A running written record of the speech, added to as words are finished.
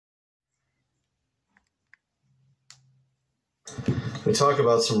We talk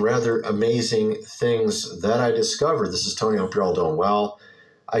about some rather amazing things that I discovered. This is Tony. I hope you're all doing well.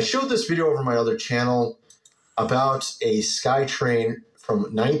 I showed this video over my other channel about a SkyTrain from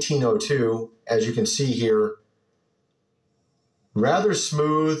 1902. As you can see here, rather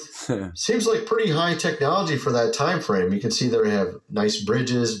smooth. Seems like pretty high technology for that time frame. You can see they have nice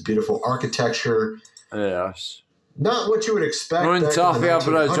bridges, beautiful architecture. Yes. Not what you would expect. Under back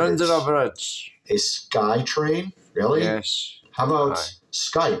in the a bridge. 1900s. A SkyTrain? Really? Yes. How about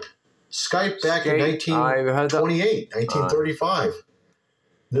Skype? Skype back in 1928, 1935.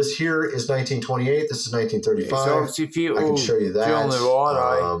 This here is 1928. This is 1935. I can show you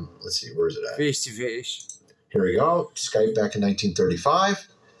that. Let's see, where is it at? Face to face. Here we go. Skype back in 1935.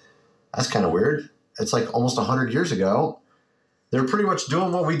 That's kind of weird. It's like almost 100 years ago. They're pretty much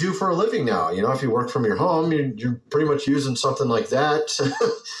doing what we do for a living now. You know, if you work from your home, you're pretty much using something like that.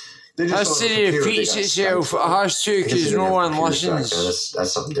 They just it repeats itself. It has to, because no one listens.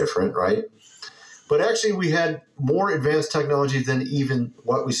 That's something different, right? But actually, we had more advanced technology than even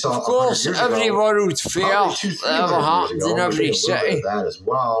what we saw. Of course, every world fair that ever happened in every city. That as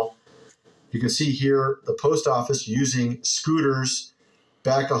well. You can see here the post office using scooters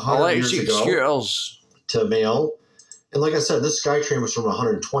back 100 years ago scooters to mail. And like I said, this SkyTrain was from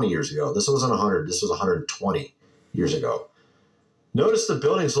 120 years ago. This wasn't 100. This was 120 years ago. Notice the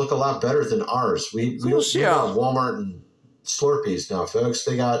buildings look a lot better than ours. We got Walmart and Slurpees now, folks.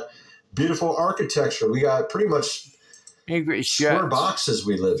 They got beautiful architecture. We got pretty much square boxes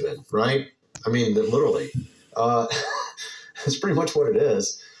we live in, right? I mean, literally. It's pretty much what it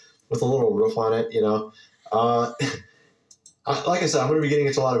is with a little roof on it, you know. Like I said, I'm going to be getting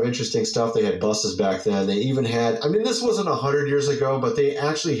into a lot of interesting stuff. They had buses back then. They even had, I mean, this wasn't 100 years ago, but they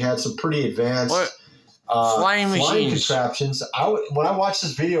actually had some pretty advanced flying contraptions. When I watched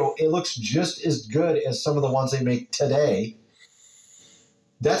this video, it looks just as good as some of the ones they make today.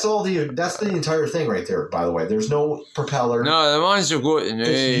 That's the entire thing right there, by the way. There's no propeller. No, the ones have got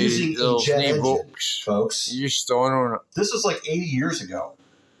it's using a jet engine, folks. You stone on it. This is like 80 years ago.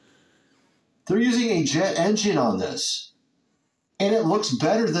 They're using a jet engine on this. And it looks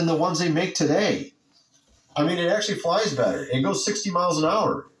better than the ones they make today. I mean, it actually flies better. It goes 60 miles an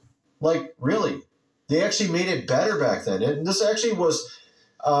hour. Like, really. They actually made it better back then. And this actually was,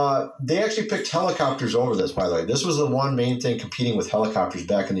 they actually picked helicopters over this, by the way. This was the one main thing competing with helicopters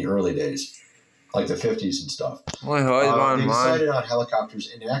back in the early days, like the 50s and stuff. They decided on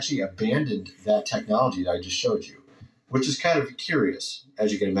helicopters and actually abandoned that technology that I just showed you, which is kind of curious,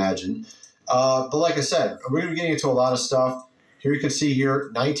 as you can imagine. But like I said, we're going to be getting into a lot of stuff. Here you can see here,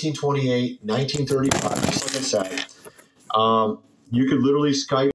 1928, 1935, just like I said. You could literally Skype